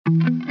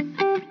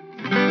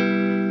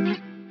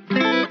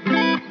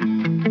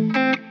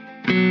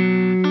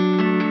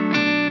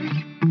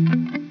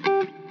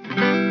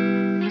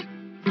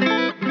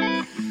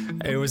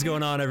is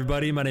going on,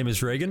 everybody? My name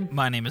is Reagan.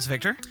 My name is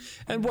Victor.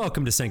 And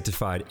welcome to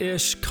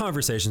Sanctified-ish,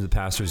 conversations with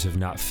pastors who have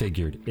not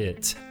figured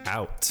it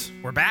out.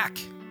 We're back.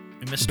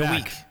 We missed a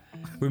week.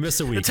 We missed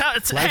a week.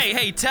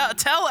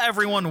 Tell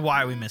everyone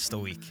why we missed a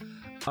week.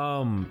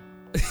 Because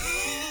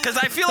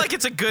I feel like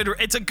it's a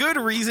good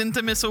reason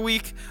to miss a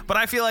week, but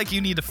I feel like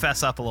you need to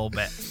fess up a little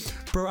bit.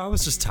 Bro, I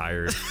was just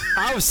tired.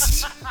 I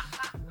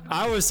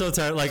was so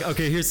tired. Like,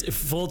 okay, here's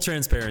full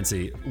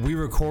transparency. We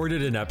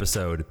recorded an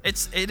episode.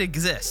 It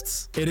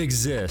exists. It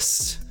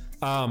exists.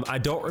 I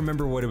don't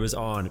remember what it was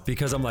on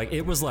because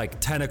it was like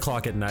 10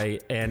 o'clock at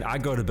night and I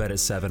go to bed at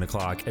 7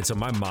 o'clock. And so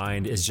my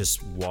mind is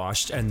just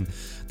washed. And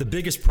the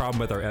biggest problem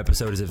with our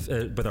episode is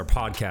with our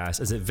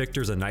podcast is that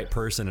Victor's a night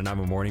person and I'm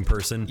a morning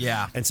person.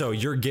 Yeah. And so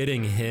you're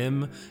getting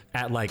him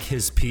at like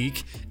his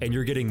peak and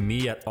you're getting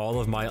me at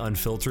all of my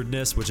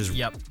unfilteredness, which is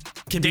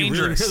can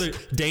dangerous. Be really,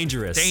 really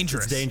dangerous.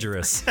 It's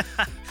dangerous.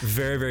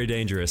 Very, very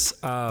dangerous.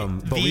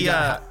 But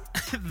the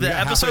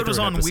episode was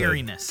on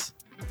weariness.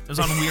 It was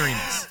on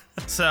weariness.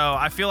 So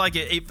I feel like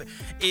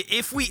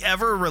if we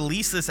ever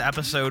release this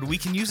episode, we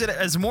can use it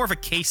as more of a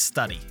case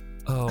study.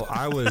 Oh,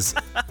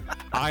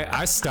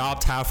 I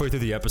stopped halfway through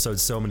the episode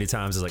so many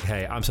times. It's like,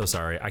 hey, I'm so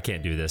sorry. I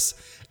can't do this.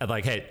 And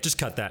like, hey, just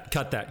cut that.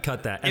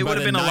 And it would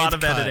have been a lot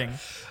of editing.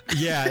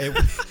 Yeah.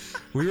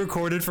 We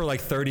recorded for like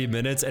 30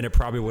 minutes and it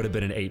probably would have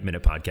been an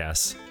 8-minute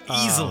podcast.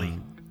 Easily.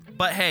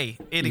 But hey,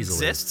 it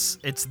exists.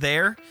 It's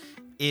there.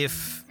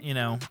 If,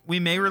 we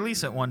may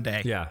release it one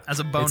day as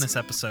a bonus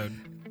episode.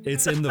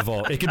 It's in the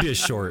vault. It could be a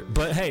short.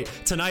 But hey,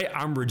 tonight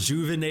I'm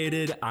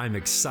rejuvenated. I'm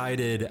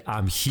excited.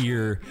 I'm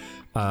here.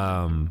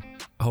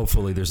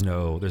 Hopefully there's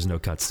no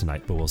cuts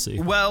tonight, but we'll see.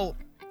 Well,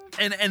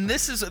 and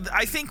this is,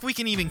 I think we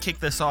can even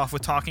kick this off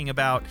with talking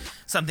about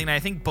something I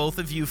think both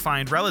of you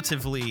find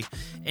relatively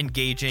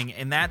engaging,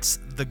 and that's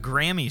the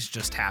Grammys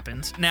just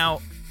happened.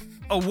 Now,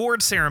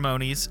 award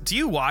ceremonies. Do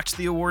you watch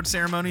the award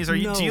ceremonies? Do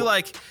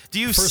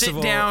you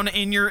sit down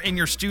in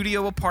your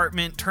studio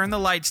apartment, turn the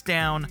lights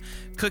down,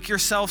 cook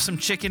yourself some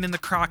chicken in the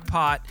crock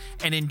pot,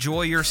 and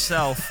enjoy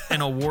yourself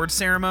an award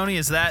ceremony?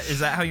 Is that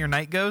how your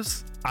night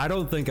goes? I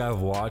don't think I've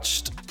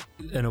watched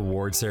an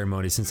award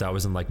ceremony since I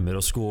was in like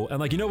middle school. And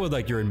like, when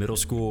like you're in middle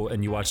school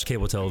and you watch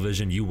cable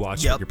television, you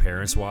watch what your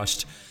parents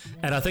watched.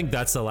 And I think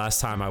that's the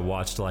last time I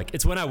watched,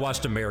 it's when I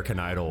watched American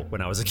Idol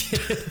when I was a kid.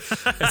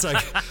 It's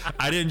like,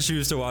 I didn't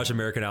choose to watch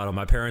American Idol.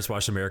 My parents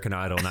watched American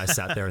Idol and I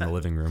sat there in the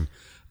living room.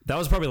 That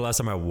was probably the last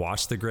time I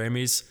watched the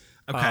Grammys.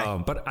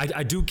 Okay. But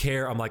I do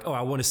care. I'm like,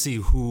 I want to see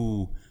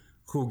who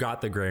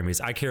got the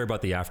Grammys. I care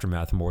about the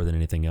aftermath more than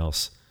anything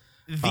else.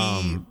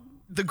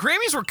 The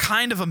Grammys were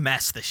kind of a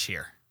mess this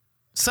year.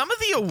 Some of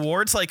the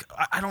awards,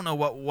 I don't know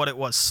what it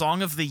was,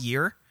 Song of the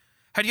Year.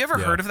 Had you ever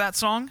heard of that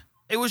song?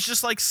 It was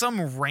just like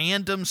some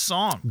random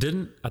song.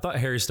 I thought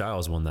Harry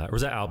Styles won that. Or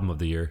was that Album of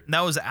the Year?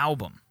 That was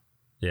album.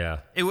 Yeah.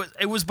 It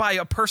was by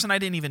a person I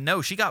didn't even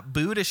know. She got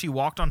booed as she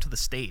walked onto the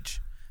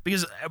stage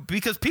because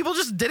people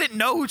just didn't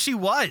know who she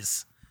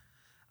was.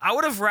 I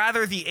would have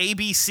rather the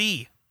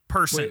ABC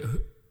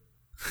person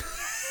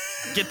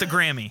get the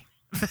Grammy.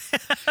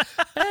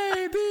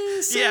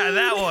 ABC. Yeah,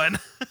 that one.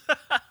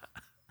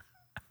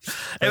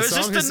 It was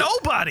just a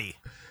nobody.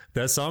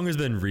 That song has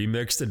been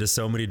remixed into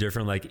so many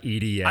different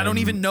EDM. I don't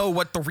even know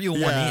what the real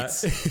one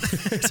is.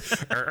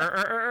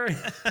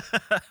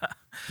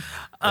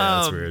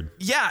 That's weird.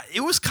 Yeah, it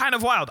was kind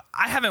of wild.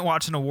 I haven't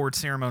watched an award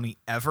ceremony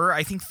ever.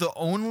 I think the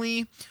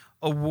only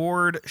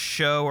award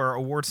show or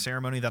award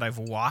ceremony that I've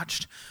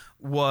watched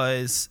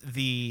was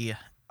it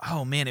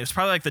was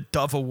probably the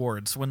Dove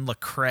Awards when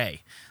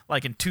Lecrae,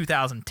 in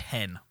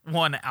 2010,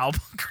 won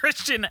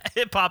Christian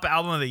hip hop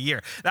album of the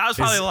year. That was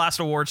probably the last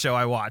award show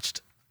I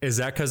watched. Is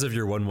that because of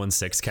your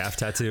 116 calf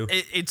tattoo?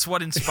 It's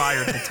what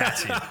inspired the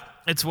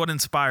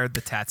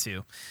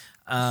tattoo.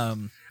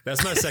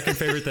 That's my second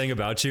favorite thing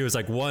about you. Is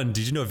one,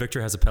 did you know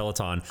Victor has a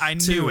Peloton? I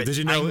knew it. Did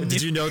you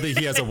know that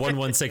he has a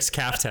 116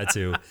 calf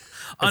tattoo?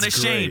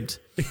 Unashamed.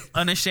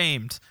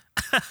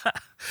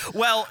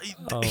 Well,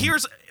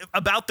 here's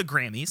about the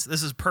Grammys.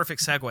 This is a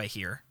perfect segue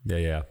here.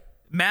 Yeah.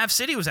 Mav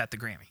City was at the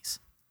Grammys.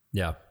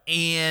 Yeah.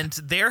 And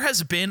there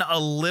has been a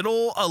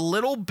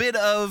little bit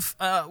of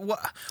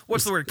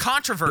what's the word?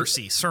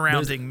 Controversy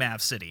surrounding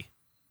Mav City.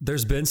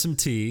 There's been some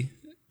tea.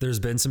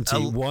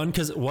 One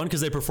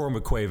because they performed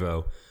with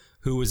Quavo,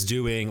 who was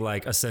doing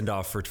a send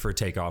off for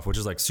Takeoff, which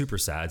is super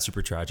sad,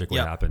 super tragic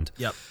what happened.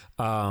 Yep.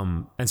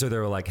 And so they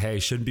were like, hey,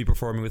 shouldn't be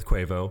performing with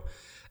Quavo.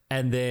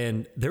 And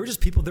then there were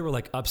just people that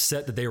were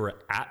upset that they were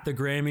at the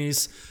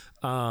Grammys.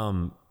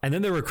 And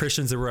then there were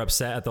Christians that were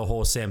upset at the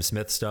whole Sam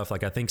Smith stuff. I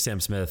think Sam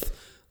Smith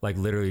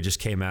literally just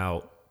came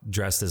out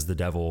dressed as the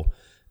devil,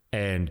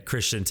 and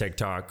Christian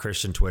TikTok,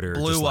 Christian Twitter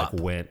blew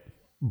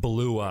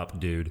up,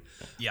 dude.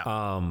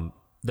 Yeah.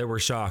 That were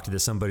shocked that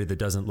somebody that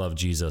doesn't love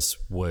Jesus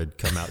would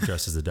come out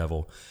dressed as the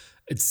devil.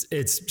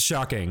 It's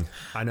shocking.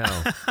 I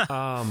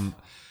know.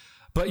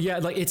 But yeah,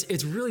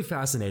 it's really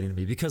fascinating to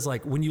me because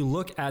when you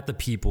look at the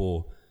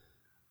people,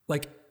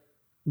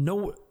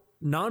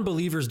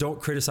 non-believers don't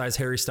criticize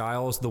Harry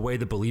Styles the way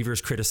the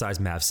believers criticize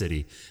Mav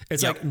City.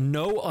 It's like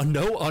no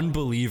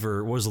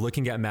unbeliever was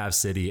looking at Mav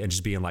City and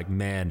just being like,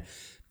 man,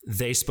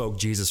 they spoke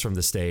Jesus from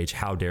the stage.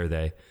 How dare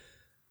they?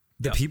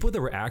 The people that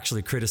were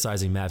actually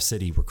criticizing Mav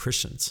City were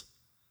Christians.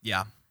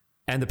 Yeah.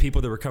 And the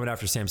people that were coming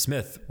after Sam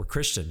Smith were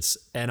Christians.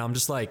 And I'm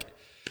just like,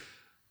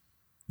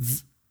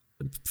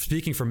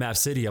 speaking for Mav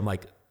City, I'm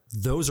like,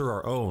 those are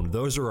our own.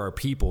 Those are our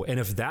people. And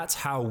if that's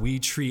how we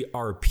treat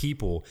our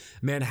people,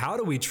 man, how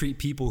do we treat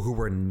people who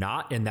were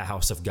not in the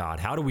house of God?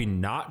 How do we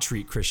not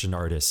treat Christian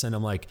artists? And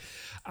I'm like,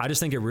 I just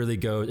think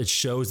it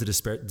shows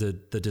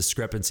the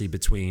discrepancy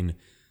between,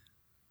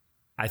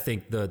 I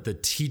think, the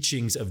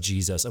teachings of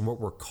Jesus and what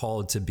we're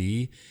called to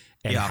be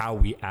and how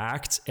we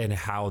act and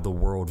how the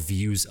world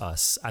views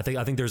us. I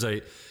think there's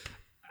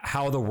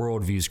how the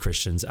world views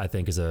Christians, I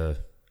think is a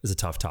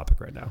tough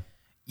topic right now.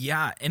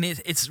 Yeah, and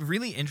it's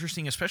really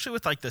interesting, especially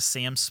with like the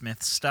Sam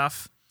Smith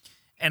stuff.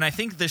 And I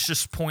think this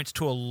just points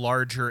to a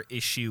larger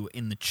issue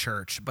in the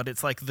church. But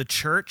it's like the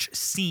church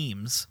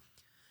seems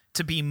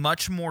to be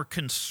much more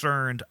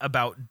concerned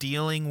about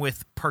dealing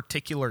with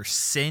particular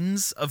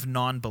sins of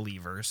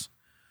non-believers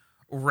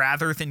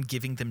rather than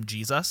giving them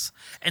Jesus.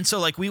 And so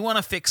like we want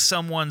to fix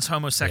someone's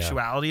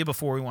homosexuality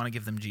before we want to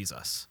give them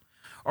Jesus.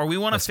 Or we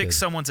want to fix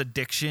someone's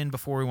addiction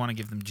before we want to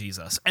give them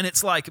Jesus. And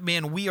it's like,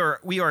 man, we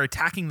are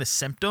attacking the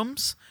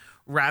symptoms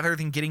rather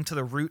than getting to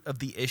the root of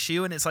the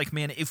issue. And it's like,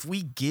 man, if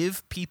we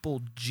give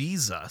people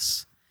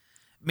Jesus,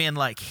 man,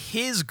 like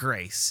his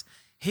grace,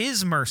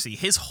 his mercy,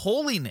 his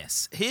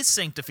holiness, his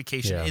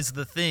sanctification is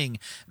the thing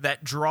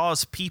that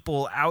draws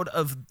people out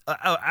of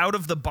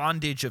the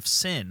bondage of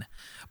sin.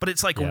 But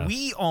it's like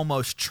we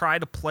almost try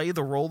to play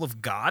the role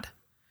of God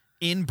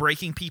in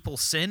breaking people's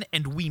sin,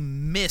 and we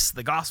miss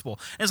the gospel.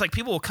 And it's like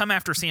people will come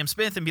after Sam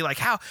Smith and be like,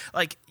 how?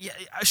 Like, yeah,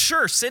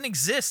 sure, sin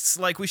exists.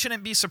 Like, we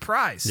shouldn't be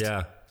surprised.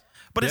 Yeah.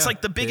 But it's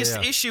like the biggest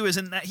issue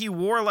isn't that he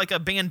wore like a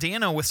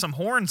bandana with some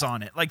horns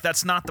on it. Like,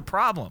 that's not the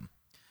problem.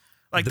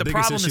 Like, the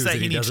problem is that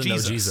he needs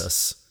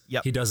Jesus.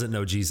 Yep. He doesn't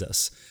know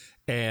Jesus.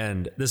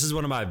 And this is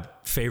one of my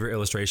favorite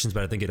illustrations,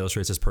 but I think it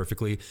illustrates this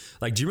perfectly.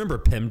 Like, do you remember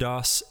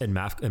PEMDAS in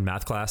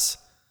math class?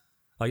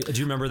 Like, do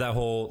you remember that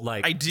whole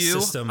like I do.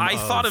 system? I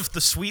thought of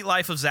The Sweet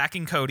Life of Zack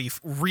and Cody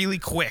really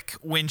quick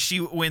when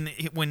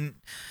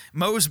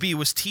Mosby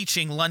was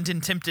teaching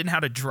London Tipton how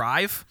to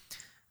drive.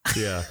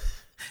 Yeah.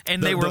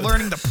 And they were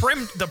learning the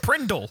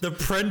Prindle. The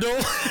Prindle?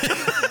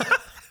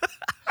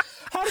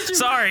 How did you?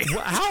 Sorry.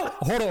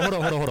 Hold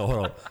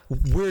on.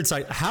 Weird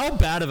side. How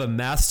bad of a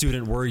math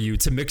student were you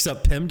to mix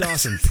up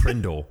PEMDAS and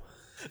Prindle?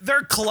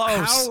 They're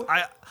close.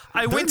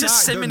 I went to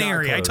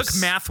seminary. I took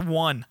Math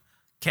 1.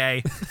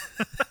 Okay.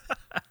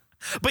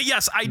 But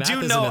yes, I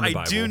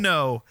do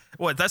know.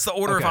 What? That's the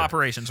order of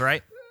operations,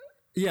 right?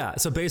 Yeah.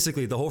 So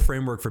basically, the whole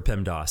framework for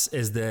PEMDAS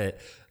is that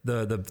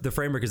the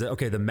framework is that,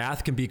 okay, the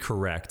math can be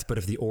correct, but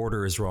if the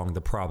order is wrong,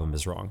 the problem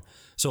is wrong.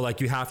 So like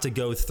you have to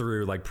go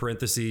through like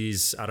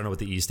parentheses. I don't know what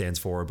the E stands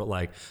for, but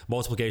like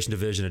multiplication,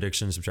 division,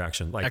 addition,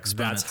 subtraction. Like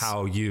exponents. That's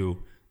how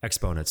you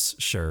exponents.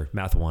 Sure,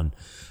 Math 1.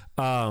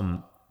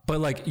 But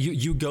like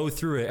you go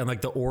through it, and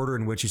like the order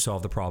in which you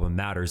solve the problem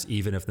matters.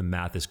 Even if the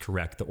math is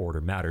correct, the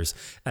order matters.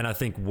 And I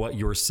think what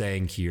you're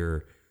saying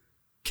here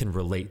can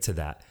relate to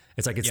that.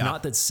 It's like, it's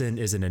not that sin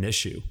isn't an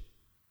issue.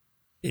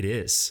 It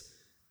is.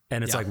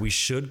 And it's like, we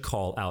should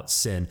call out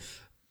sin,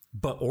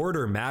 but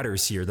order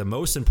matters here. The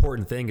most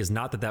important thing is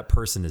not that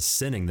person is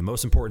sinning. The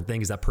most important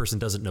thing is that person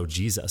doesn't know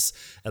Jesus.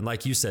 And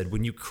like you said,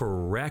 when you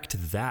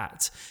correct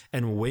that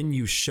and when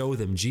you show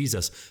them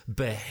Jesus,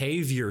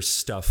 behavior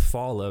stuff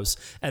follows.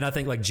 And I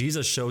think like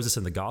Jesus shows us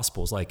in the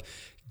Gospels, like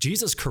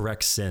Jesus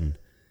corrects sin.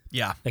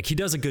 Yeah. Like he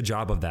does a good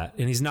job of that,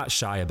 and he's not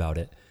shy about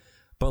it.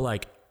 But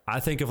like, I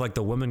think of like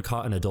the woman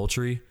caught in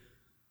adultery,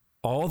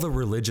 all the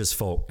religious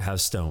folk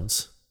have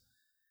stones,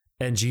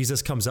 and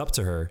Jesus comes up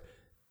to her.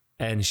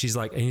 And he's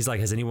like,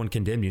 has anyone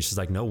condemned you? She's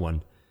like, no one.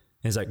 And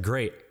he's like,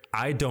 great.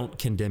 I don't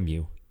condemn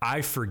you.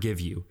 I forgive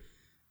you.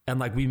 And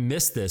like, we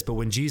miss this, but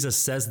when Jesus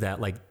says that,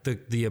 like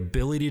the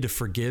ability to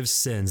forgive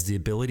sins, the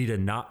ability to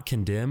not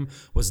condemn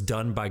was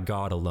done by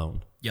God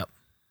alone. Yep.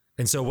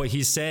 And so what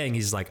he's saying,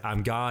 he's like,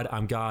 I'm God,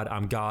 I'm God,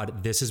 I'm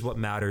God. This is what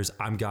matters.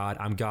 I'm God,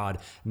 I'm God.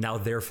 Now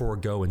therefore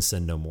go and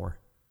sin no more.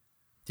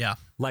 Yeah.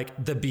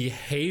 Like the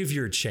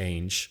behavior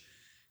change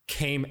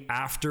came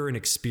after an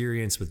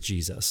experience with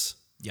Jesus.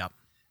 Yep.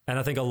 And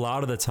I think a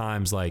lot of the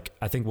times, like,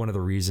 I think one of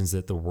the reasons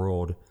that the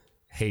world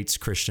hates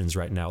Christians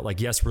right now,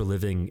 like, yes, we're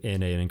living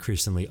in an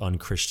increasingly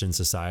unchristian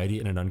society,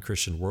 in an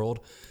unchristian world.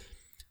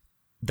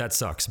 That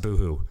sucks.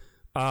 Boo-hoo.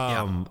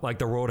 Like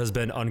the world has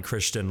been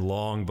unchristian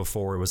long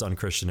before it was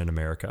unchristian in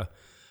America.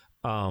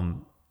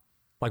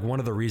 Like one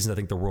of the reasons I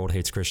think the world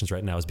hates Christians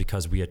right now is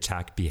because we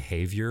attack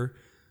behavior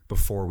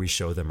before we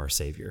show them our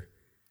Savior.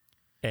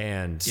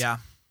 And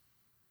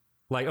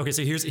like, okay,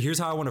 so here's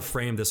how I want to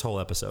frame this whole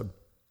episode.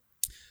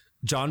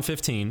 John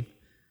 15,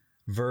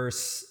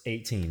 verse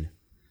 18.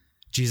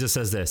 Jesus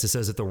says this. It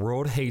says, if the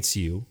world hates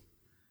you,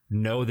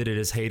 know that it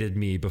has hated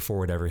me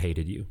before it ever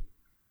hated you.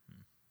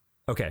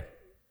 Okay.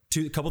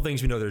 a couple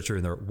things we know that are true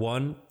in there.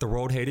 One, the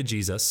world hated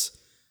Jesus.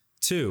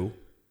 Two,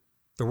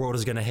 the world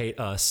is going to hate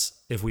us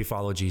if we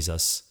follow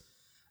Jesus.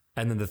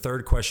 And then the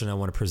third question I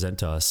want to present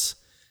to us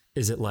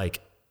is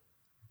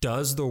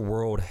does the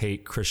world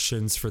hate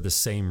Christians for the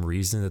same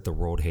reason that the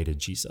world hated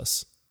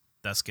Jesus?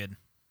 That's good.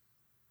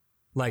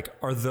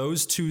 Are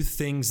those two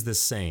things the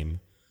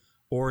same?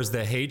 Or is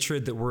the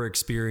hatred that we're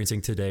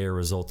experiencing today a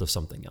result of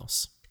something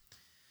else?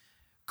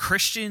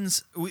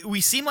 Christians,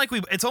 we seem like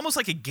it's almost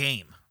like a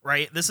game,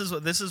 right? This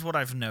is what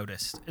I've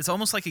noticed. It's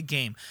almost like a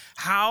game.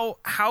 How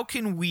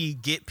can we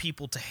get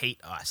people to hate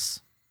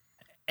us?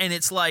 And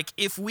it's like,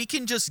 if we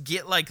can just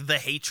get the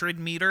hatred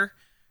meter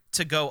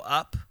to go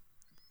up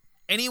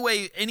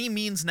any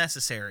means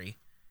necessary,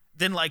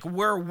 then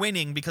we're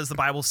winning, because the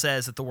Bible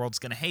says that the world's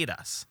going to hate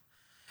us.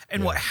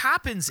 And what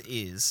happens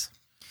is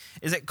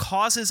it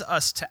causes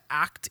us to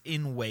act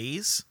in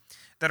ways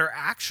that are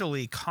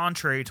actually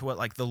contrary to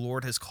what the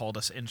Lord has called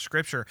us in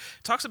Scripture.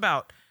 It talks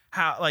about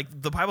how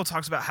the Bible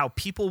talks about how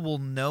people will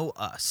know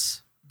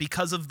us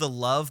because of the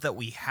love that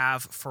we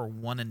have for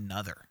one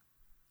another.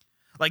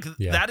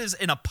 That is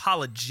an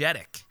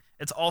apologetic.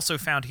 It's also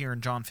found here in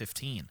John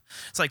 15.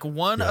 It's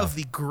one of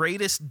the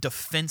greatest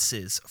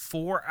defenses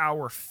for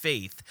our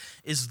faith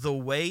is the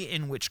way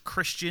in which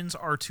Christians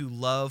are to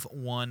love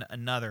one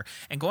another.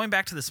 And going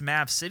back to this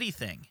Mav City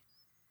thing,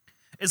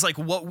 is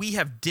what we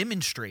have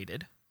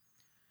demonstrated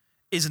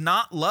is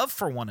not love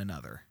for one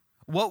another.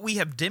 What we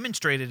have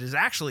demonstrated is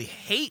actually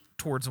hate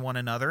towards one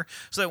another,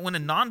 so that when a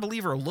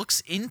non-believer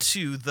looks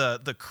into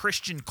the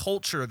Christian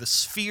culture, the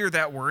sphere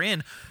that we're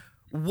in,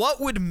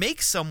 what would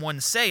make someone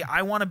say,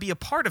 I want to be a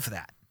part of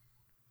that?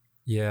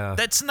 Yeah.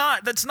 That's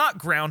not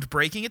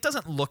groundbreaking. It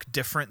doesn't look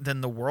different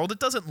than the world. It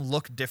doesn't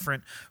look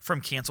different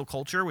from cancel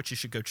culture, which you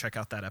should go check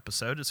out that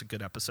episode. It's a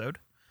good episode.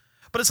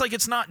 But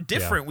it's not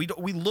different. Yeah.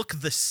 We look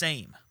the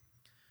same.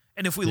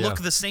 And if we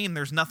look the same,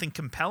 there's nothing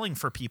compelling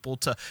for people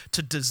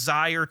to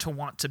desire to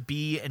want to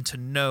be and to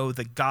know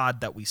the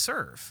God that we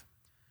serve.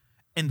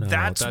 And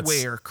that's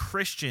where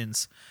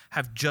Christians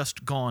have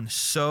just gone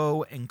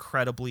so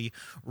incredibly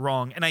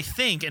wrong. And I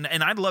think, and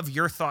I'd love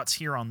your thoughts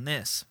here on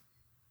this,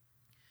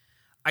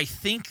 I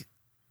think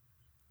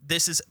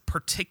this is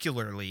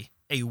particularly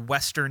a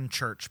Western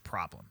church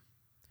problem.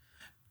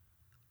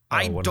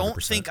 I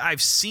don't think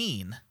I've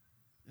seen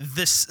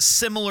this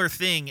similar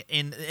thing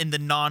in the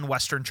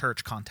non-Western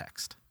church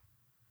context.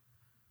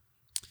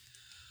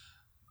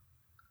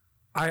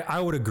 I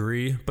would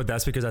agree, but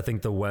that's because I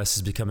think the West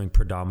is becoming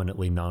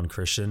predominantly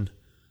non-Christian.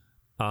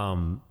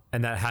 And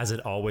that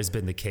hasn't always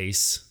been the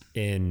case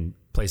in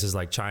places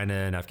like China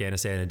and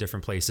Afghanistan and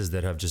different places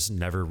that have just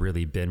never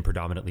really been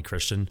predominantly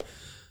Christian.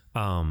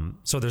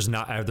 So they've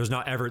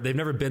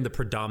never been the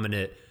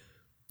predominant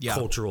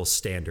cultural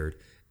standard.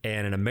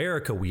 And in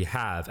America, we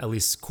have, at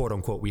least quote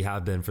unquote, we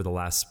have been for the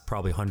last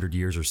probably 100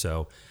 years or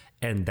so.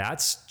 And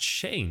that's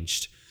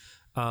changed.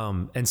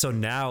 And so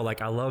now,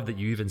 I love that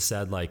you even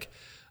said,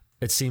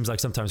 it seems like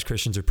sometimes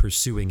Christians are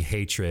pursuing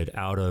hatred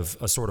out of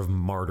a sort of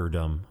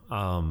martyrdom.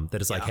 That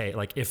is hey,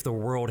 if the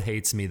world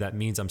hates me, that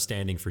means I'm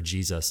standing for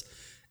Jesus.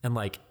 And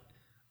I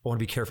want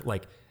to be careful,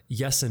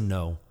 yes and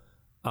no.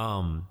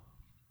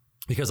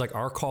 Because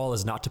our call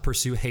is not to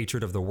pursue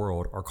hatred of the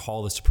world. Our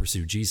call is to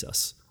pursue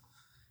Jesus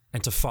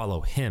and to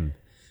follow him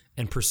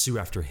and pursue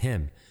after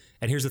him.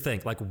 And here's the thing,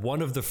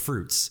 one of the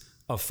fruits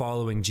of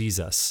following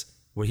Jesus,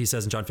 what he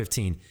says in John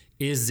 15,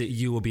 is that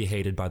you will be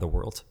hated by the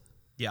world.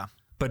 Yeah.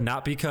 But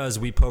not because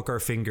we poke our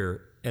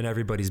finger in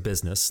everybody's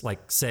business.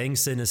 Saying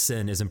sin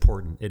is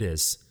important. It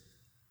is.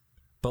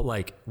 But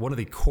one of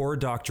the core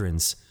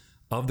doctrines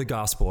of the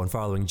gospel and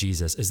following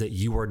Jesus is that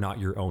you are not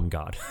your own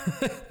God.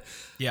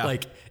 Yeah.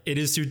 It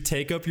is to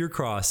take up your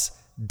cross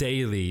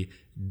daily,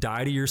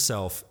 die to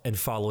yourself, and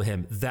follow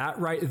him. That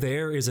right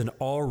there is an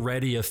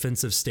already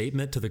offensive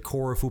statement to the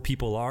core of who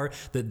people are,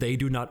 that they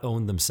do not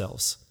own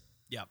themselves.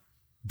 Yep.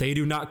 They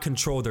do not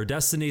control their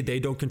destiny. They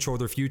don't control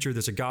their future.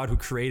 There's a God who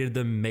created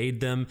them,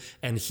 made them,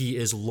 and he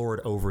is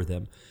Lord over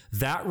them.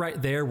 That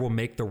right there will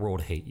make the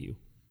world hate you.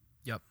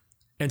 Yep.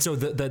 And so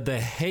the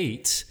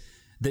hate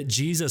that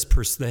Jesus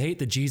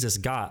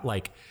got,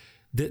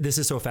 this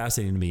is so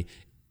fascinating to me.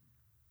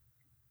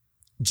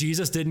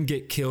 Jesus didn't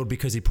get killed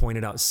because he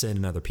pointed out sin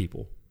in other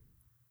people.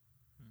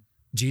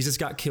 Jesus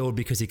got killed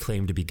because he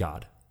claimed to be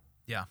God.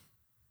 Yeah.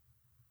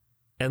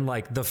 And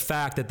the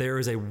fact that there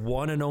is a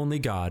one and only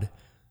God,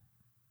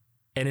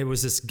 and it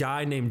was this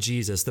guy named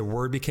Jesus, the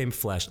word became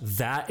flesh.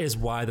 That is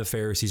why the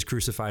Pharisees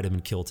crucified him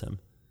and killed him.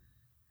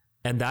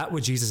 And that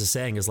what Jesus is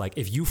saying is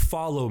if you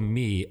follow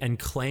me and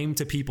claim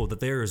to people that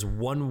there is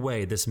one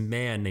way, this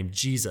man named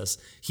Jesus,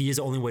 he is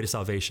the only way to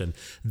salvation,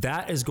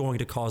 that is going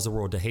to cause the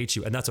world to hate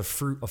you. And that's a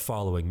fruit of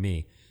following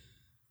me.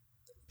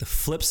 The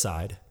flip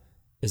side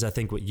is, I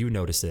think what you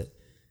notice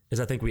is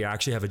I think we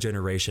actually have a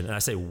generation, and I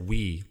say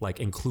we,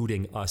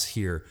 including us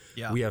here,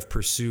 we have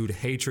pursued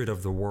hatred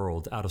of the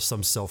world out of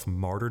some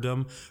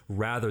self-martyrdom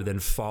rather than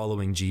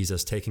following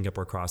Jesus, taking up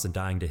our cross and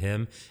dying to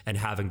him, and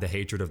having the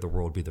hatred of the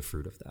world be the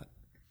fruit of that.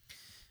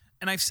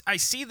 And I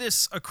see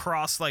this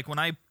across, like, when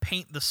I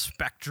paint the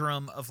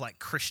spectrum of, like,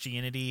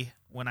 Christianity,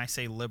 when I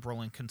say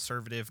liberal and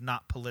conservative,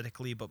 not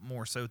politically, but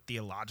more so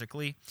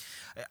theologically,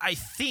 I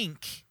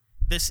think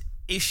this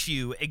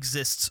issue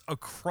exists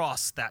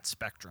across that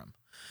spectrum.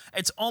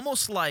 It's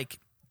almost like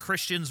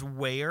Christians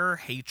wear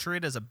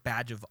hatred as a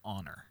badge of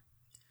honor.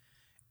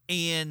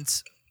 And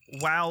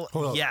while,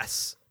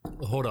 yes.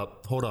 Hold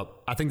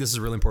up. I think this is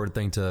a really important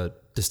thing to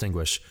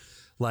distinguish.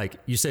 Like,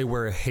 you say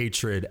wear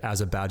hatred as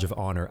a badge of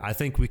honor. I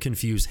think we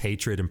confuse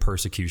hatred and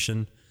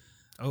persecution.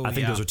 I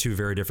think those are two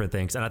very different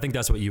things. And I think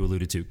that's what you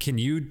alluded to. Can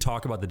you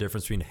talk about the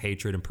difference between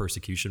hatred and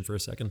persecution for a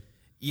second?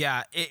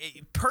 Yeah,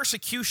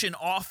 persecution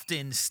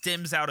often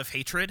stems out of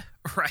hatred,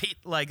 right?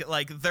 Like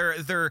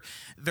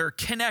they're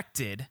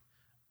connected,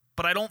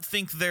 but I don't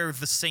think they're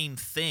the same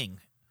thing.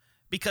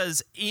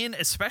 Because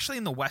especially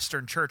in the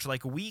Western church,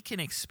 like, we can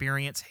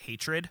experience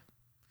hatred.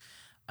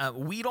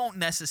 We don't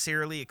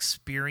necessarily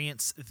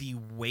experience the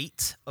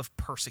weight of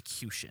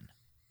persecution.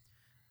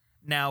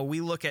 Now, we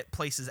look at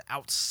places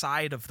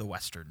outside of the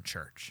Western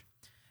church,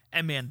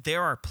 and man,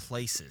 there are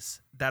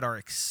places that are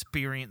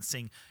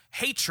experiencing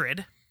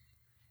hatred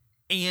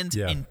and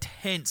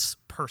intense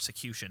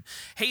persecution.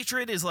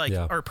 Hatred is like,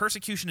 or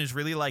persecution is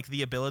really like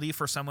the ability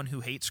for someone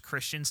who hates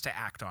Christians to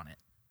act on it,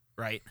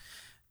 right?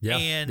 Yeah.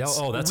 And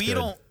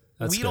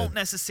we don't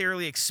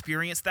necessarily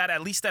experience that,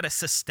 at least at a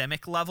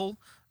systemic level,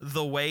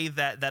 the way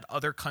that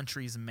other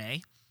countries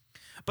may.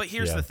 But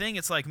here's the thing.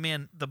 It's like,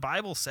 man, the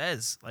Bible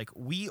says, like,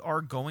 we are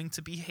going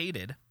to be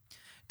hated.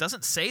 It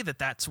doesn't say that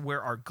that's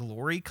where our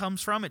glory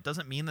comes from. It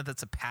doesn't mean that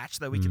that's a patch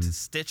that we get to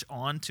stitch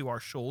onto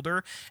our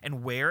shoulder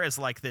and wear as,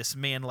 like, this,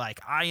 man, like,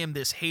 I am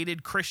this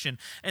hated Christian.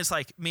 And it's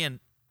like, man,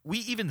 we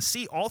even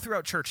see all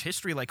throughout church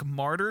history, like,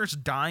 martyrs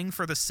dying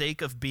for the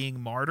sake of being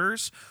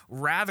martyrs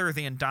rather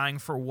than dying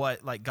for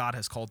what, like, God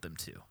has called them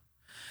to.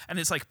 And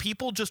it's like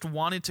people just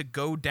wanted to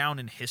go down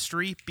in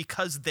history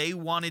because they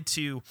wanted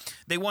to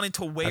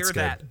wear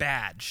that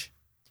badge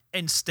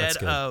instead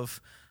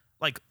of,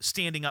 like,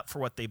 standing up for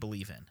what they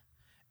believe in.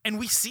 And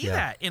we see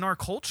that in our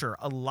culture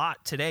a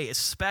lot today,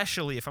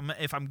 especially if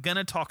I'm going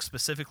to talk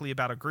specifically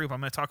about a group, I'm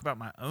going to talk about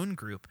my own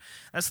group.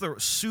 That's the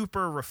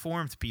super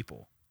reformed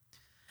people.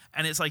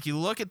 And it's like, you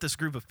look at this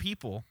group of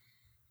people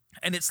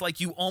and it's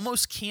like you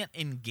almost can't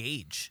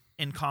engage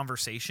in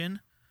conversation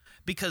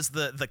because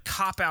the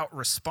cop-out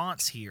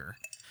response here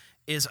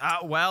is,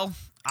 well,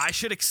 I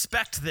should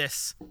expect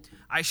this.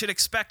 I should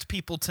expect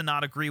people to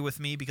not agree with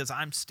me because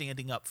I'm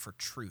standing up for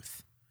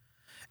truth.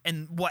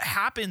 And what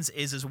happens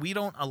is we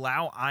don't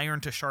allow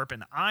iron to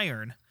sharpen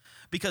iron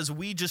because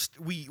we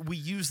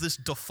use this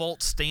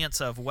default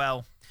stance of,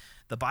 well,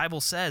 the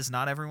Bible says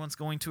not everyone's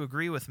going to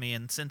agree with me,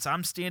 and since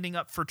I'm standing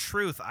up for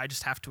truth, I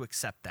just have to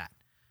accept that.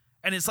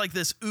 And it's like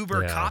this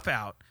uber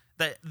cop-out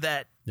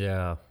that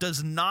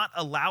does not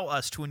allow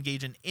us to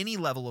engage in any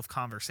level of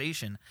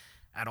conversation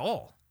at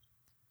all.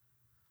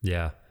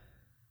 Yeah.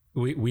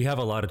 We have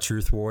a lot of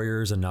truth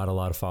warriors and not a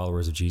lot of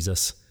followers of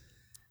Jesus.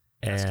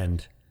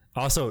 And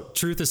also,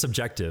 truth is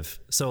subjective.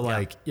 So,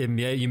 like, you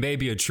may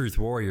be a truth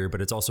warrior, but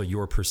it's also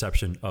your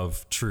perception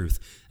of truth.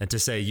 And to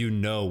say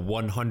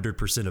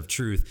 100% of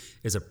truth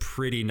is a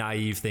pretty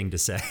naive thing to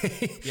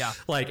say. Yeah.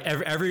 Like,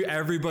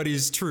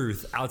 everybody's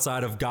truth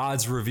outside of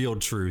God's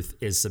revealed truth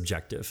is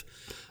subjective.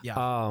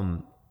 Yeah.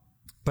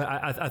 But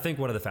I think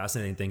one of the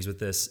fascinating things with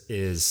this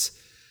is,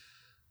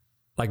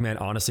 like, man,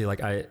 honestly,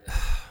 like,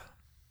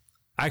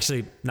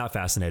 actually, not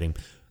fascinating.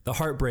 The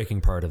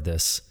heartbreaking part of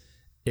this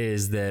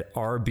is that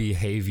our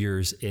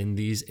behaviors in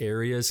these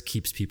areas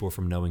keeps people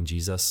from knowing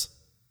Jesus.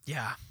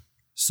 Yeah.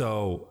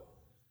 So,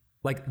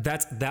 like,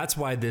 that's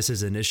why this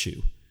is an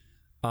issue.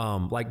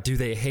 Like, do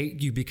they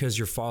hate you because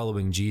you're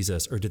following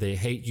Jesus, or do they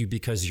hate you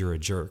because you're a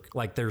jerk?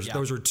 Like,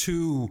 those are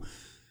two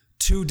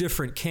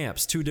different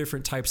camps, two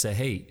different types of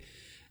hate.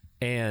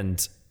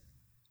 And,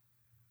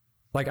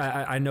 like,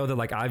 I know that,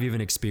 like, I've even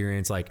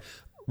experienced, like,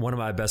 one of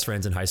my best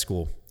friends in high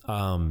school,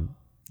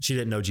 she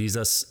didn't know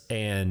Jesus,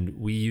 and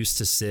we used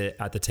to sit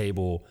at the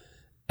table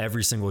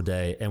every single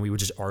day and we would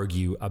just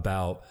argue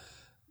about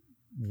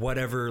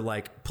whatever,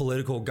 like,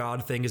 political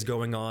God thing is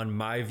going on,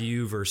 my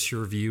view versus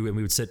your view. And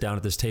we would sit down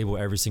at this table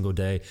every single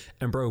day,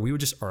 and bro, we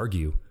would just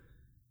argue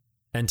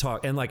and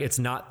talk. And, like, it's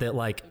not that,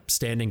 like,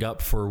 standing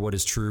up for what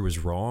is true is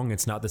wrong.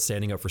 It's not that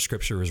standing up for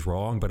scripture is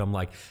wrong, but I'm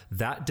like,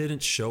 that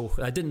didn't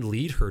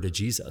lead her to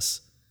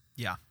Jesus.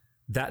 Yeah.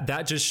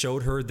 That just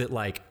showed her that,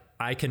 like,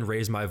 I can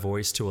raise my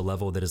voice to a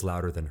level that is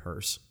louder than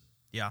hers.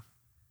 Yeah.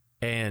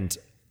 And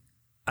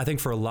I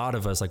think for a lot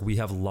of us, like, we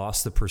have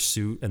lost the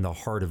pursuit and the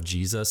heart of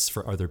Jesus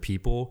for other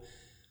people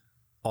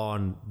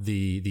on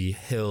the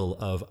hill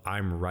of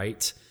I'm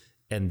right,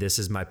 and this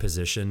is my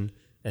position,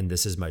 and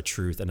this is my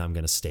truth, and I'm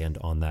going to stand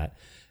on that.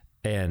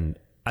 And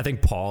I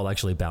think Paul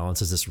actually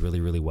balances this really,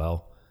 really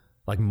well,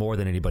 like, more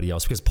than anybody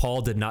else, because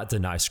Paul did not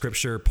deny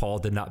scripture. Paul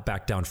did not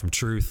back down from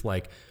truth.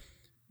 Like,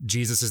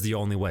 Jesus is the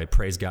only way.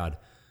 Praise God.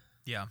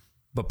 Yeah.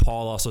 But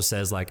Paul also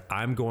says, like,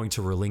 I'm going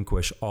to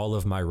relinquish all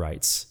of my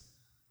rights,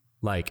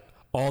 like,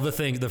 all the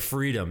things, the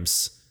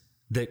freedoms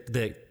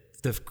that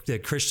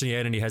that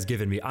Christianity has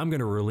given me, I'm going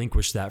to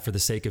relinquish that for the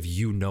sake of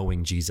you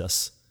knowing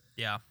Jesus.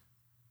 Yeah.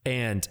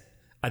 And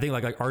I think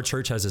like our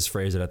church has this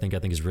phrase that I think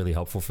is really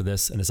helpful for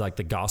this. And it's like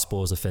the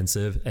gospel is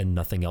offensive and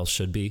nothing else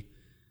should be.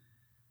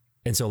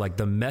 And so like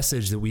the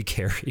message that we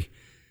carry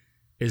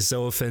is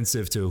so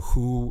offensive to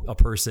who a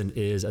person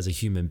is as a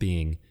human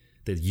being,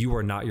 that you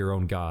are not your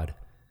own God,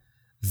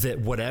 that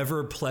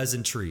whatever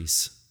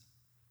pleasantries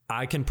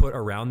I can put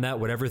around that,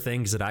 whatever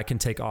things that I can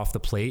take off the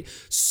plate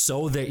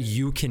so that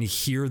you can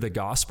hear the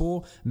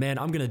gospel, man,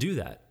 I'm going to do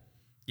that.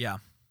 Yeah.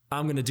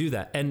 I'm going to do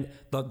that. And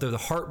the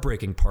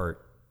heartbreaking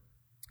part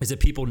is that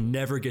people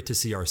never get to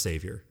see our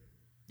Savior.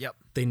 Yep.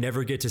 They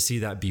never get to see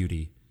that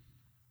beauty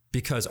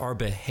because our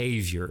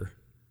behavior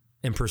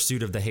in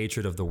pursuit of the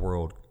hatred of the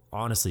world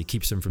honestly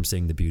keeps them from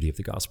seeing the beauty of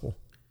the gospel.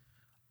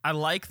 I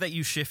like that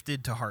you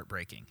shifted to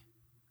heartbreaking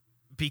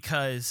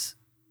because,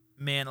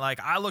 man, like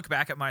I look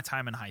back at my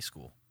time in high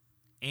school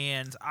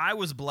and I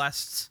was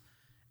blessed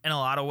in a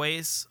lot of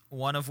ways,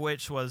 one of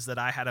which was that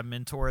I had a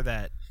mentor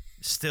that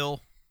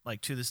still,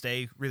 like to this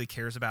day, really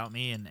cares about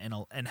me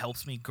and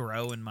helps me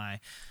grow in my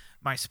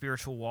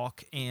spiritual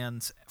walk.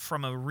 And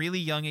from a really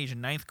young age in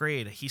 9th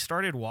grade, he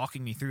started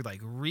walking me through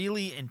like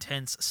really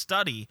intense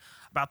study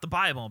about the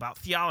Bible, about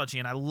theology,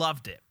 and I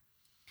loved it.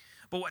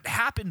 But what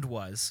happened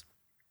was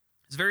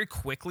very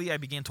quickly I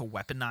began to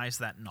weaponize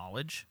that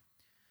knowledge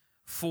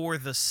for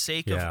the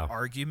sake of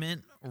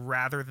argument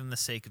rather than the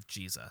sake of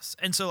Jesus.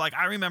 And so like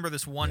I remember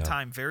this one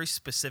time very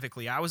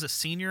specifically. I was a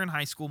senior in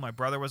high school. My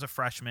brother was a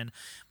freshman.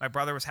 My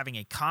brother was having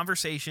a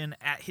conversation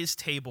at his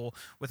table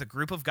with a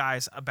group of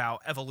guys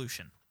about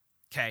evolution.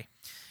 Okay.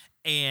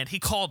 And he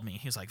called me.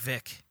 He was like,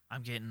 Vic,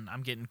 I'm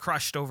getting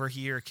crushed over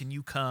here. Can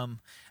you come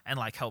and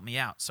like help me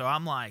out? So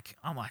I'm like,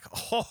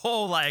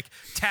 oh, like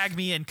tag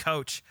me in,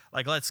 coach.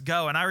 Like, let's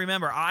go. And I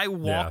remember I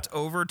walked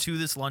over to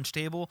this lunch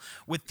table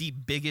with the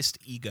biggest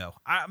ego.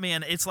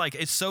 Man, it's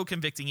so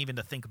convicting even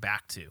to think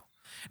back to.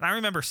 And I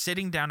remember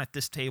sitting down at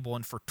this table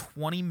and for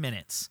 20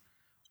 minutes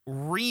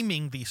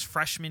reaming these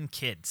freshman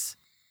kids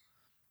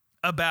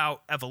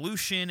about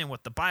evolution and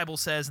what the Bible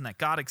says and that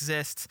God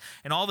exists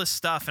and all this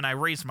stuff. And I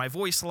raised my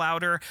voice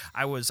louder.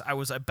 I was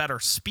a better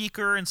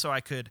speaker. And so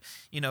I could,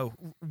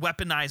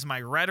 weaponize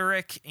my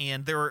rhetoric.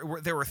 And there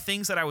were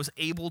things that I was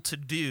able to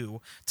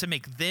do to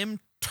make them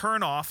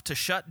turn off, to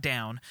shut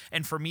down,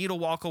 and for me to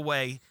walk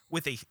away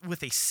with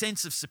a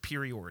sense of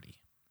superiority.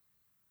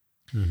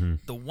 Mm-hmm.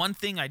 The one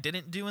thing I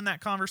didn't do in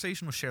that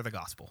conversation was share the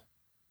gospel.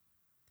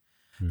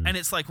 Mm-hmm. And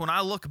it's like, when I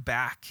look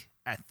back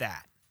at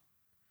that,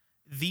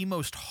 the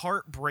most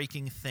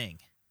heartbreaking thing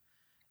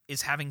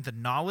is having the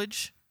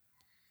knowledge,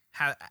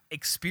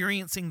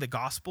 experiencing the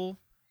gospel,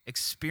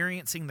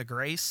 experiencing the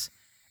grace,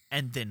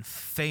 and then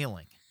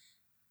failing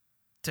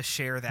to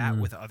share that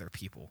with other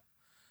people.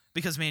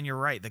 Because, man, you're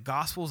right. The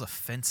gospel is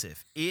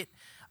offensive. It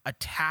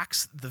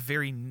attacks the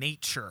very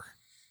nature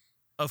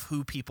of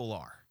who people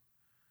are.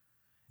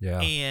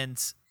 Yeah.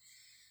 And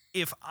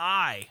if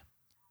I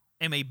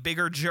am a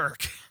bigger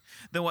jerk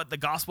than what the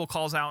gospel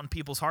calls out in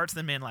people's hearts,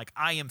 then, man, like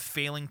I am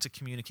failing to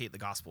communicate the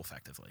gospel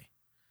effectively.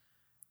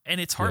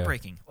 And it's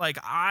heartbreaking. Yeah. Like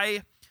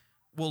I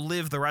will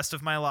live the rest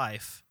of my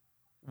life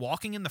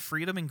walking in the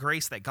freedom and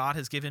grace that God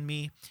has given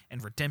me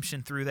and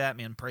redemption through that,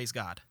 man, praise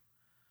God.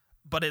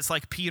 But it's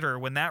like Peter,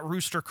 when that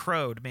rooster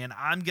crowed, man,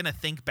 I'm going to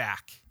think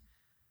back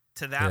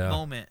to that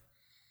moment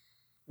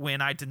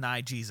when I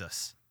denied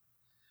Jesus,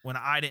 when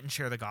I didn't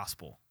share the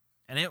gospel.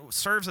 And it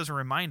serves as a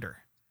reminder.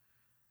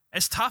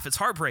 It's tough. It's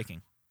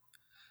heartbreaking.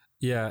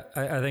 Yeah,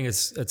 I think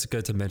it's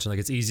good to mention, like,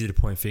 it's easy to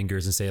point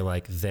fingers and say,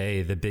 like,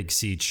 the Big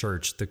C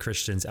church, the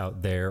Christians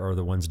out there are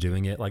the ones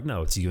doing it. Like,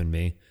 no, it's you and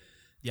me.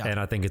 Yeah. And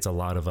I think it's a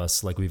lot of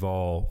us, like, we've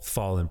all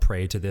fallen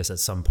prey to this at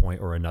some point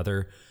or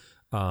another.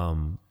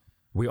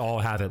 We all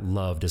haven't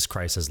loved as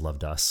Christ has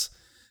loved us.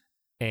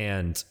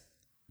 And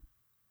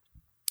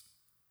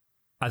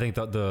I think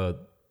that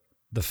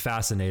the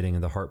fascinating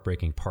and the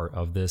heartbreaking part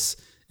of this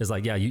is,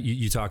 like, yeah,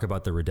 you talk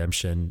about the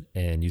redemption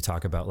and you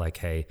talk about, like,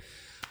 hey,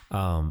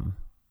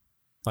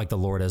 like the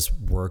Lord has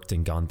worked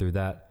and gone through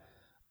that.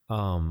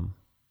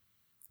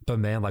 But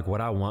man, like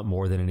what I want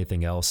more than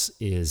anything else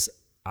is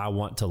I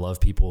want to love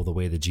people the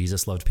way that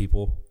Jesus loved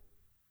people.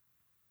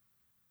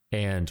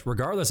 And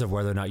regardless of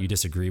whether or not you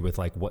disagree with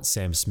like what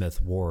Sam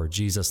Smith wore,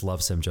 Jesus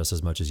loves him just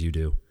as much as you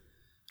do.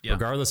 Yeah.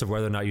 Regardless of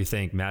whether or not you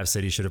think Mav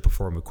City should have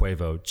performed with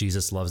Quavo,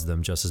 Jesus loves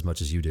them just as much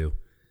as you do.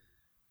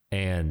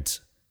 And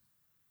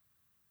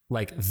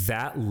like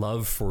that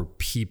love for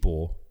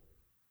people,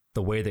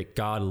 the way that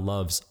God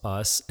loves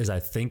us, is I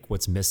think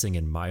what's missing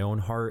in my own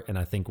heart, and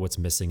I think what's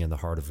missing in the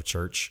heart of a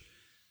church.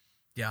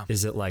 Yeah.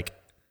 Is it like,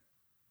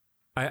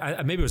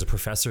 I maybe it was a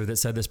professor that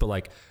said this, but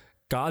like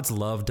God's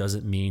love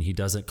doesn't mean he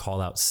doesn't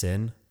call out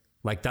sin.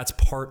 Like that's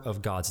part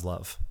of God's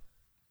love.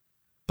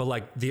 But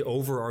like the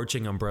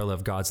overarching umbrella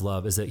of God's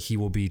love is that he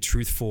will be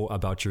truthful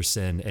about your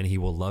sin and he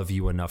will love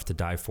you enough to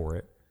die for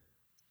it.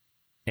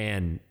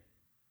 And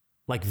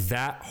like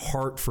that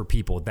heart for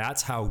people,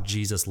 that's how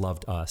Jesus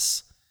loved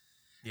us.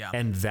 Yeah.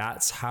 And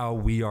that's how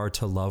we are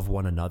to love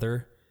one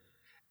another.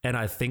 And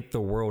I think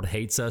the world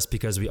hates us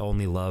because we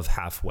only love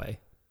halfway.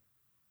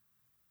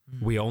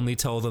 We only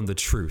tell them the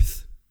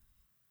truth.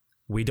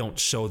 We don't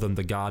show them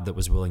the God that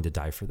was willing to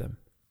die for them.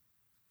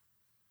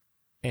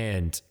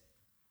 And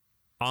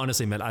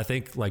honestly, man, I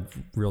think, like,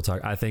 real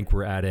talk, I think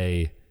we're at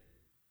a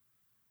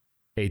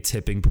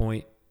tipping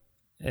point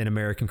in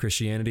American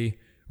Christianity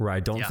where I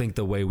don't think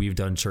the way we've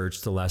done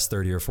church the last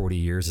 30 or 40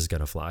 years is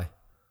going to fly.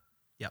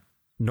 Yep.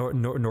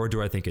 Nor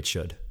do I think it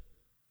should.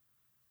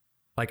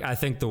 Like, I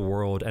think the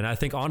world, and I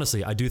think,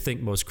 honestly, I do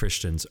think most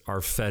Christians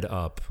are fed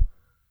up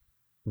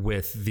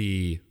with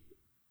the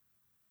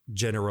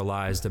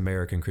generalized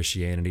American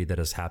Christianity that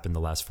has happened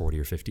the last 40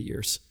 or 50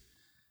 years.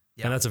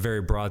 Yeah. And that's a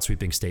very broad,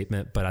 sweeping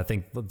statement, but I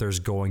think there's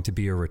going to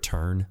be a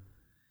return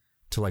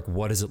to, like,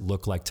 what does it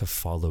look like to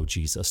follow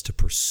Jesus, to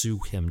pursue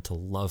him, to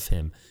love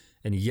him,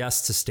 and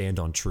yes, to stand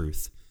on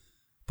truth,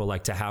 but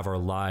like to have our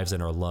lives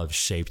and our love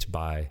shaped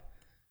by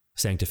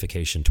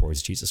sanctification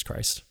towards Jesus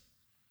Christ.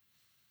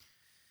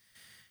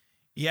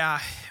 Yeah,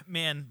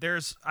 man,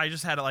 I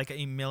just had like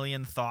a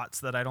million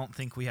thoughts that I don't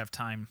think we have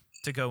time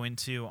to go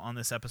into on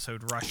this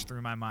episode rush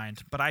through my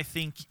mind, but I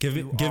think give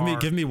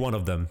me one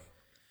of them.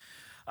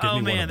 Oh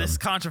man, this is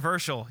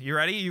controversial. You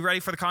ready? You ready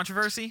for the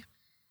controversy?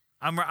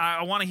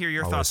 I want to hear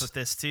your thoughts with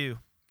this too.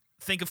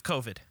 Think of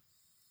COVID.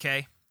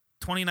 Okay.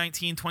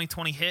 2019,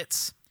 2020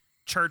 hits,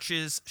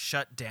 churches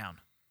shut down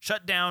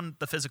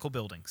the physical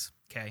buildings.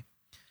 Okay.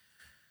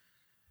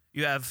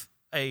 You have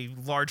a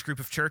large group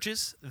of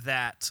churches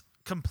that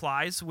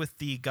complies with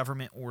the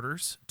government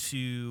orders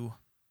to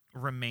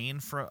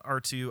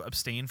to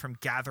abstain from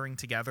gathering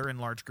together in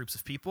large groups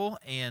of people,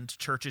 and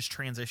churches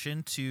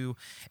transition to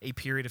a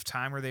period of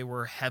time where they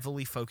were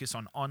heavily focused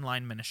on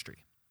online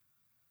ministry.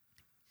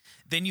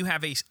 Then you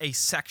have a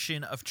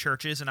section of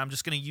churches, and I'm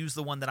just going to use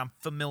the one that I'm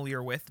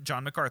familiar with,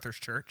 John MacArthur's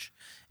church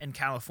in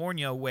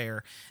California,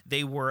 where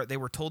they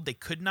were told they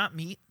could not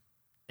meet.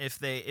 If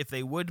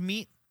they would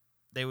meet,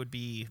 they would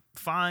be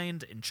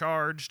fined and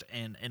charged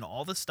and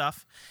all this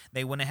stuff.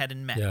 They went ahead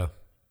and met. Yeah.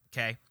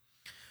 Okay.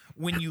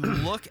 When you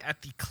look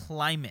at the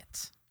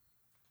climate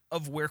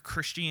of where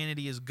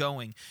Christianity is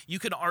going, you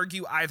can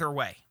argue either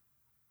way.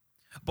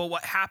 But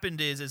what happened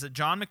is that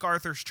John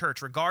MacArthur's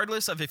church,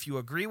 regardless of if you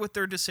agree with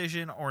their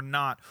decision or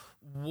not,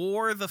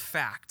 wore the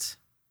fact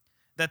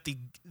that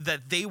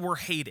they were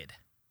hated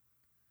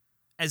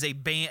as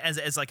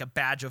like a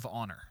badge of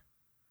honor.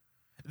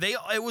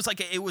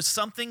 It was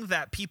something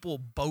that people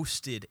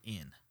boasted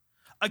in.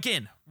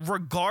 Again,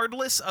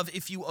 regardless of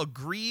if you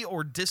agree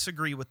or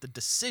disagree with the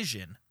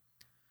decision,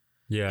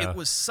 it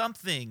was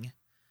something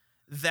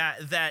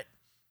that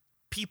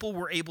people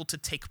were able to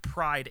take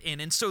pride in.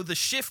 And so the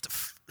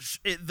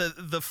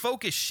the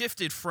focus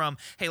shifted from,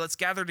 hey, let's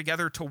gather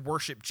together to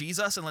worship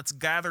Jesus, and let's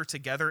gather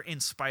together in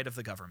spite of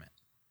the government.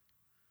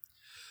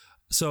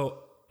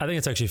 So I think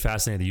it's actually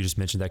fascinating that you just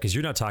mentioned that, because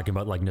you're not talking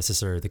about like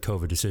necessarily the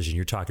COVID decision.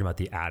 You're talking about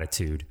the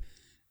attitude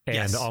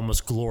and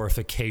almost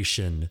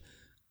glorification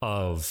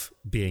of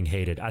being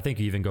hated. I think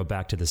you even go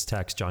back to this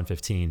text, John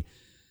 15.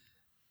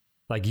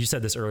 Like you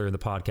said this earlier in the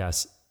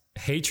podcast,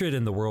 hatred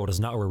in the world is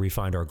not where we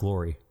find our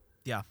glory.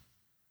 Yeah.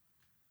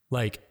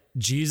 Like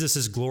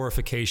Jesus's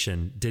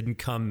glorification didn't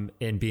come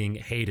in being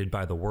hated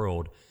by the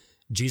world.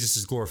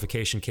 Jesus's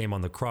glorification came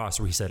on the cross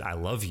where he said, I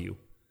love you.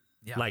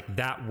 Yeah. Like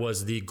that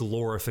was the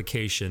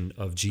glorification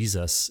of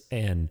Jesus.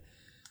 And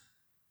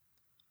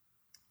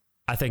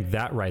I think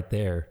that right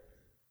there,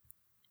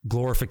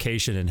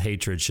 glorification and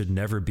hatred should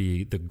never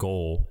be the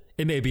goal.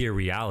 It may be a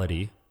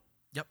reality,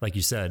 like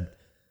you said,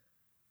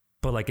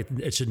 but like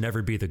it should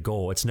never be the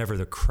goal. It's never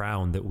the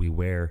crown that we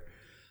wear.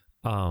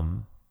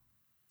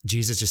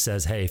 Jesus just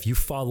says, hey, if you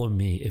follow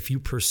me, if you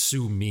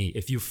pursue me,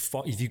 if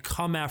you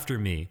come after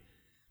me,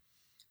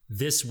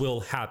 this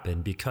will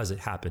happen because it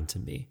happened to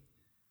me.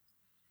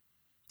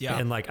 Yeah.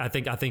 And like, I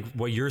think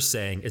what you're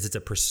saying is it's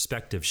a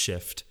perspective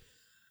shift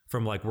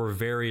from like, we're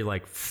very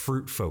like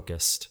fruit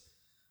focused.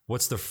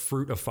 What's the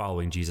fruit of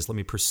following Jesus? Let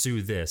me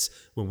pursue this,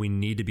 when we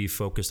need to be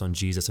focused on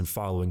Jesus and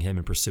following him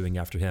and pursuing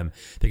after him.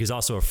 Because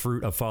also a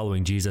fruit of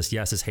following Jesus,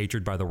 yes, is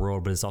hatred by the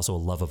world, but it's also a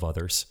love of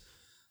others.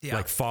 Yeah.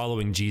 Like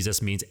following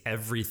Jesus means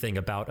everything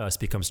about us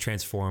becomes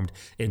transformed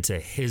into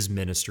his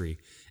ministry.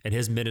 And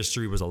his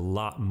ministry was a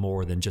lot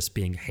more than just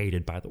being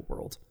hated by the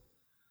world.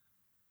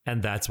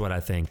 And that's what I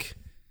think,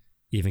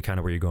 even kind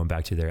of where you're going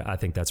back to there, I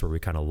think that's where we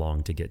kind of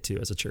long to get to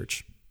as a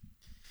church.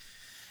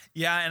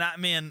 Yeah.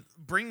 And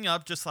bringing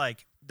up just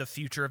like the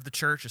future of the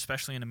church,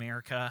 especially in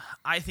America,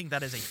 I think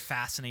that is a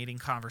fascinating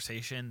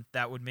conversation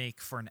that would make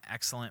for an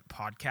excellent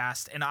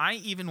podcast. And I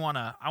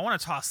want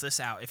to toss this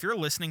out. If you're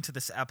listening to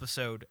this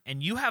episode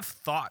and you have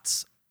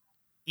thoughts,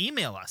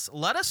 email us.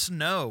 Let us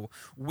know,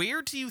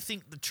 where do you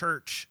think the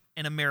church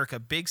in America,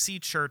 Big C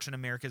Church in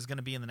America, is going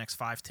to be in the next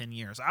 5-10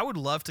 years? I would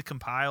love to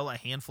compile a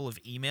handful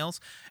of emails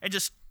and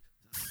just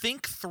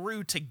think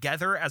through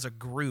together as a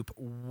group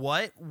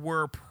what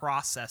we're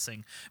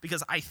processing,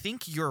 because I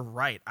think you're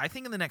right. I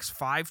think in the next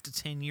 5 to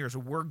 10 years,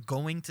 we're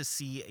going to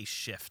see a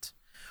shift.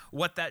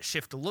 What that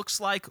shift looks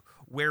like,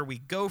 where we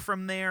go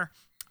from there,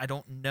 I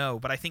don't know,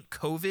 but I think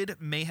COVID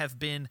may have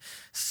been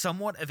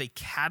somewhat of a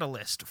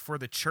catalyst for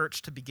the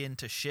church to begin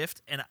to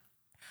shift. And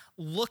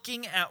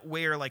looking at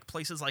where like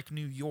places like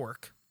New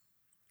York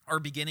are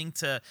beginning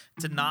to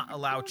not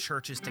allow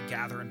churches to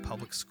gather in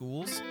public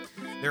schools,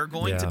 there are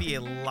going to be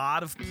a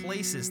lot of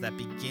places that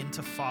begin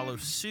to follow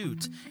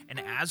suit. And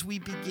as we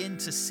begin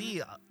to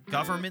see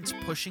governments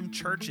pushing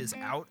churches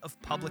out of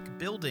public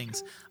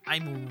buildings,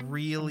 I'm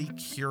really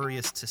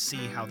curious to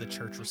see how the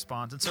church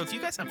responds. And so if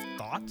you guys have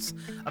thoughts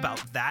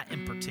about that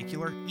in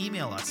particular,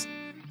 email us,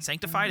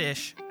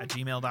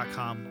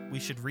 sanctifiedish@gmail.com. We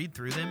should read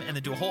through them and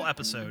then do a whole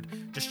episode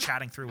just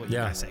chatting through what you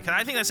guys say, because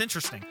I think that's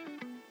interesting.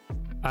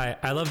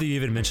 I love that you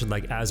even mentioned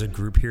like as a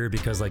group here,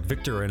 because like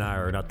Victor and I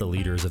are not the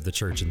leaders of the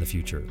church in the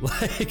future.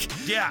 Like,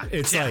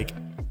 like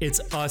it's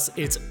us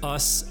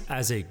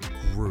as a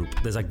group.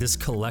 There's like this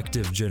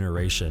collective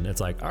generation. It's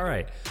like, all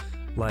right,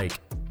 like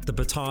the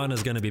baton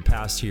is going to be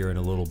passed here in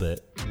a little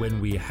bit.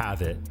 When we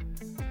have it,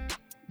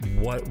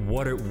 what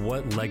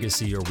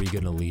legacy are we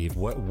going to leave?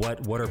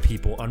 What are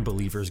people,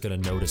 unbelievers,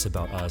 going to notice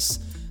about us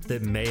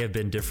that may have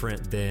been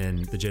different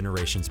than the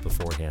generations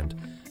beforehand?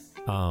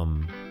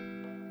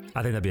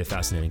 I think that'd be a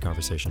fascinating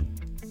conversation.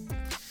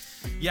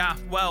 Yeah,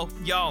 well,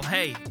 y'all,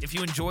 hey, if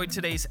you enjoyed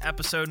today's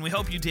episode, and we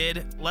hope you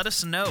did, let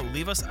us know.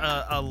 Leave us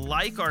a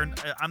like, or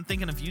I'm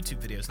thinking of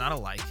YouTube videos, not a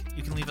like.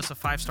 You can leave us a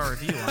 5-star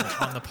review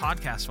on the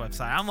podcast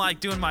website. I'm like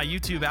doing my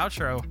YouTube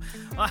outro.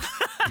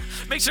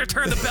 Make sure to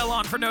turn the bell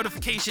on for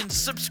notifications,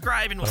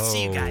 subscribe, and we'll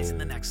see you guys in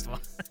the next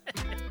one.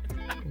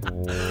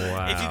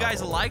 Wow. If you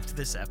guys liked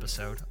this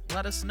episode,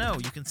 let us know.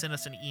 You can send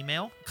us an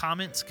email,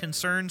 comments,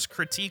 concerns,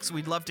 critiques.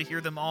 We'd love to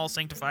hear them all.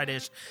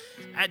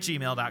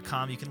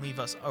 sanctifiedish@gmail.com. You can leave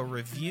us a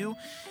review.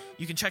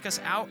 You can check us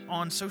out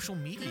on social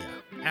media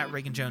at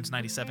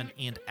ReaganJones97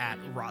 and at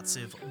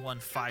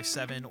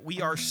Rotsiv157.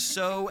 We are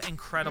so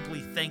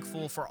incredibly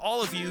thankful for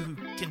all of you who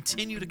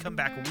continue to come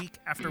back week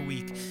after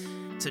week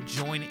to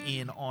join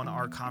in on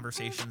our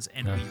conversations,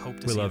 and we hope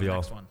to see you in the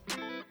next one.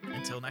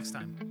 Until next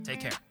time,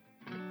 take care,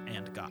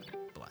 and God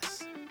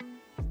bless.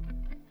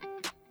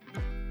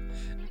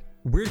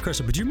 Weird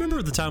question, but do you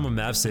remember the time when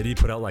Mav City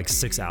put out like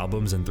 6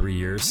 albums in 3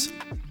 years?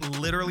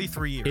 Literally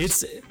 3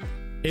 years.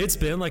 It's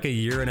been like a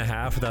year and a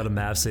half without a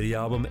Mav City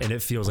album, and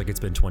it feels like it's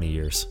been 20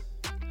 years.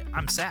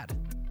 I'm sad.